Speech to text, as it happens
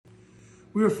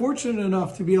We were fortunate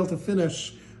enough to be able to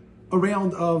finish a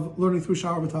round of learning through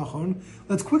Shiur B'tachon.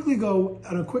 Let's quickly go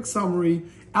at a quick summary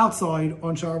outside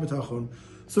on Shiur B'tachon.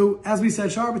 So, as we said,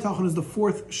 Shiur B'tachon is the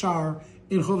fourth Shiur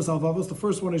in Chovos HaLevavos. The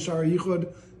first one is Shiur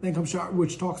Yichud, then comes Shiur,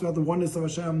 which talks about the oneness of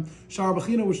Hashem. Shiur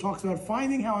Bechina, which talks about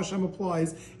finding how Hashem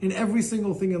applies in every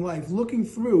single thing in life, looking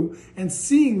through and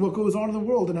seeing what goes on in the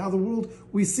world and how the world,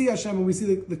 we see Hashem and we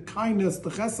see the kindness, the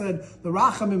chesed, the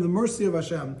rachamim, the mercy of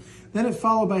Hashem. Then it's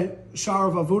followed by Shiur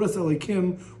of Avodas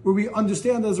Elokim, where we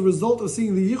understand that as a result of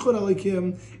seeing the Yichud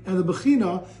Elokim and the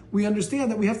Bechina, we understand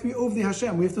that we have to be over the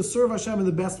Hashem. We have to serve Hashem in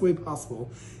the best way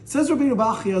possible. Says Rabbeinu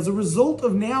Bachya, as a result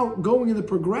of now going in the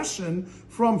progression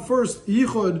from first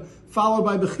Yichud, followed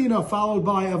by Bechina, followed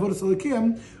by Avodas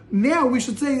Elokim, now we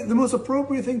should say the most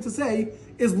appropriate thing to say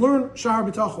is learn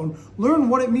Shiur B'tachon. Learn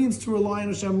what it means to rely on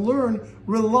Hashem. Learn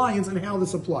reliance and how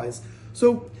this applies.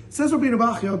 So, says Rabbeinu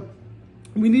Bachya,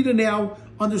 we need to now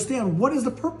understand what is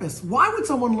the purpose. Why would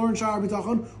someone learn Shiur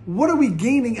B'tachon? What are we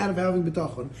gaining out of having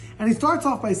B'tachon? And he starts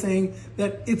off by saying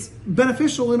that it's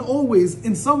beneficial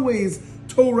in some ways,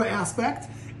 Torah aspect,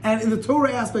 and in the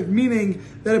Torah aspect, meaning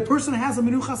that a person has a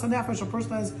menuchas hanefesh, a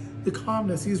person has the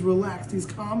calmness, he's relaxed, he's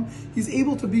calm, he's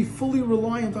able to be fully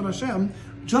reliant on Hashem,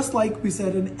 just like we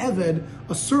said in Eved,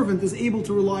 a servant is able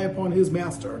to rely upon his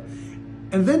master.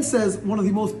 And then says one of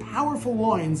the most powerful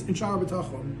lines in Shiur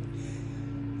B'tachon.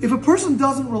 If a person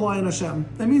doesn't rely on Hashem,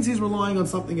 that means he's relying on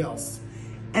something else.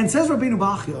 And says Rabbeinu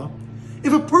Bachya,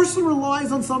 if a person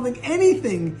relies on something,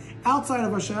 anything outside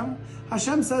of Hashem,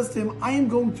 Hashem says to him, I am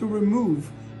going to remove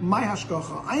my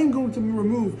hashgacha. I am going to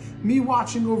remove me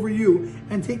watching over you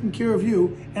and taking care of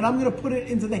you, and I'm going to put it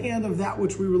into the hand of that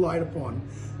which we relied upon.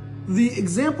 The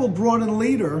example brought in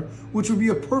later, which would be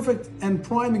a perfect and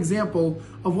prime example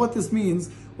of what this means,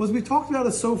 was we talked about a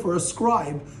sofer, a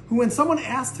scribe, who when someone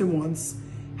asked him once,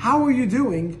 how are you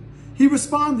doing? He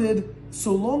responded,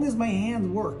 so long as my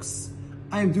hand works,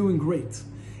 I am doing great.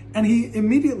 And he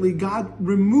immediately, God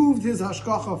removed his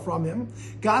hashgacha from him.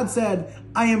 God said,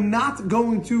 I am not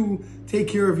going to take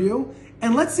care of you.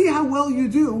 And let's see how well you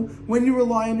do when you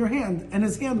rely on your hand. And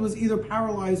his hand was either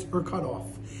paralyzed or cut off.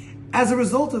 As a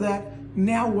result of that,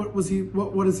 now what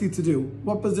is he to do?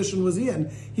 What position was he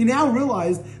in? He now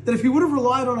realized that if he would have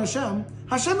relied on Hashem,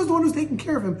 Hashem is the one who's taking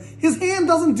care of him. His hand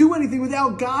doesn't do anything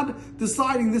without God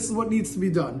deciding this is what needs to be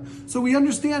done. So we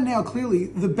understand now clearly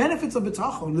the benefits of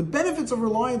B'tachon, the benefits of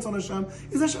reliance on Hashem,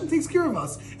 is Hashem takes care of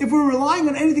us. If we're relying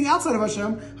on anything outside of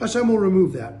Hashem, Hashem will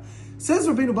remove that. Says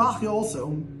Rabbeinu Bachya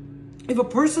also, if a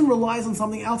person relies on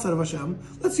something outside of Hashem,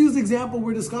 let's use the example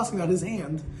we're discussing about his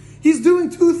hand. He's doing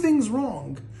two things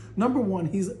wrong. Number one,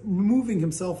 he's removing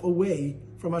himself away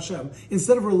from Hashem.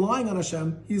 Instead of relying on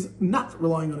Hashem, he's not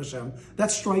relying on Hashem.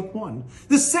 That's strike one.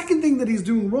 The second thing that he's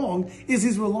doing wrong is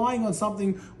he's relying on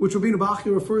something which Rabbeinu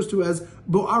Bachya refers to as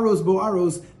bo'aros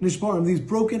nishbarim, these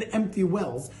broken, empty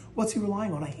wells. What's he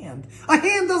relying on? A hand. A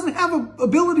hand doesn't have an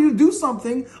ability to do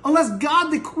something unless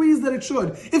God decrees that it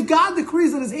should. If God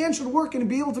decrees that his hand should work and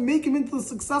be able to make him into the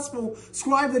successful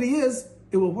scribe that he is,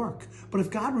 it will work. But if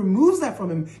God removes that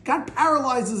from him, God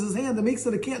paralyzes his hand and makes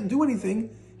it can't do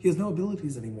anything, he has no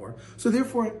abilities anymore. So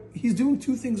therefore, he's doing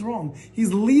two things wrong.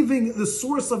 He's leaving the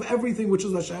source of everything, which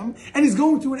is Hashem, and he's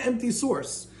going to an empty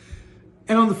source.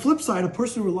 And on the flip side, a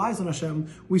person who relies on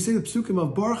Hashem, we say the psukim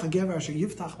of Baruch HaGever Asher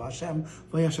Yiftach B'Hashem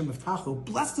V'Hashem Yiftachu.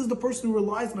 Blessed is the person who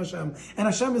relies on Hashem, and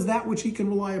Hashem is that which he can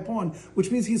rely upon,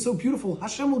 which means he's so beautiful.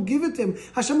 Hashem will give it to him.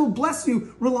 Hashem will bless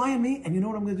you. Rely on me, and you know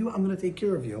what I'm going to do? I'm going to take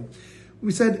care of you.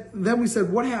 We said,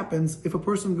 what happens if a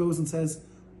person goes and says,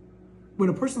 when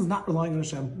a person's not relying on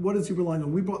Hashem, what is he relying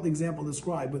on? We brought the example of the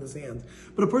scribe with his hand.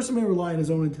 But a person may rely on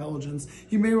his own intelligence.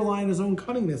 He may rely on his own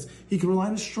cunningness. He can rely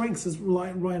on his strengths,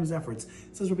 rely on his efforts.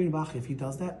 It says Rabbeinu Bachya, if he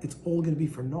does that, it's all going to be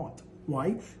for naught.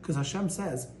 Why? Because Hashem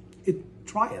says,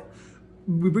 try it.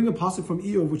 We bring a pasuk from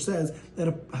Eov which says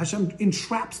that Hashem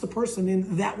entraps the person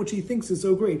in that which he thinks is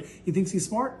so great. He thinks he's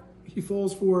smart. He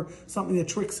falls for something that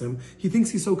tricks him. He thinks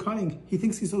he's so cunning. He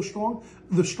thinks he's so strong.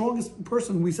 The strongest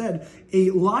person, we said, a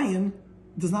lion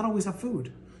does not always have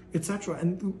food, etc.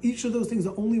 And each of those things,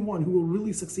 the only one who will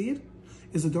really succeed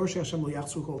is a Dorshi Hashem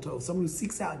L'Yachzor Kol Tov, someone who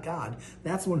seeks out God.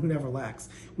 That's the one who never lacks.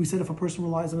 We said if a person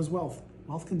relies on his wealth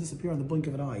can disappear on the blink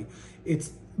of an eye.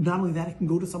 It's not only that, it can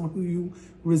go to someone who you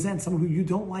resent, someone who you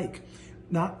don't like.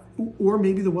 Or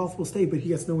maybe the wealth will stay, but he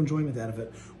gets no enjoyment out of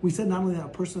it. We said not only that, a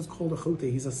person is called a chote,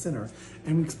 he's a sinner.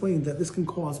 And we explained that this can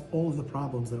cause all of the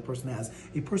problems that a person has.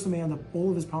 A person may end up, all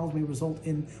of his problems may result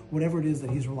in whatever it is that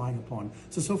he's relying upon.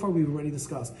 So far we've already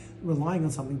discussed, relying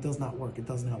on something does not work, it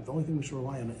doesn't help. The only thing we should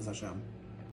rely on is Hashem.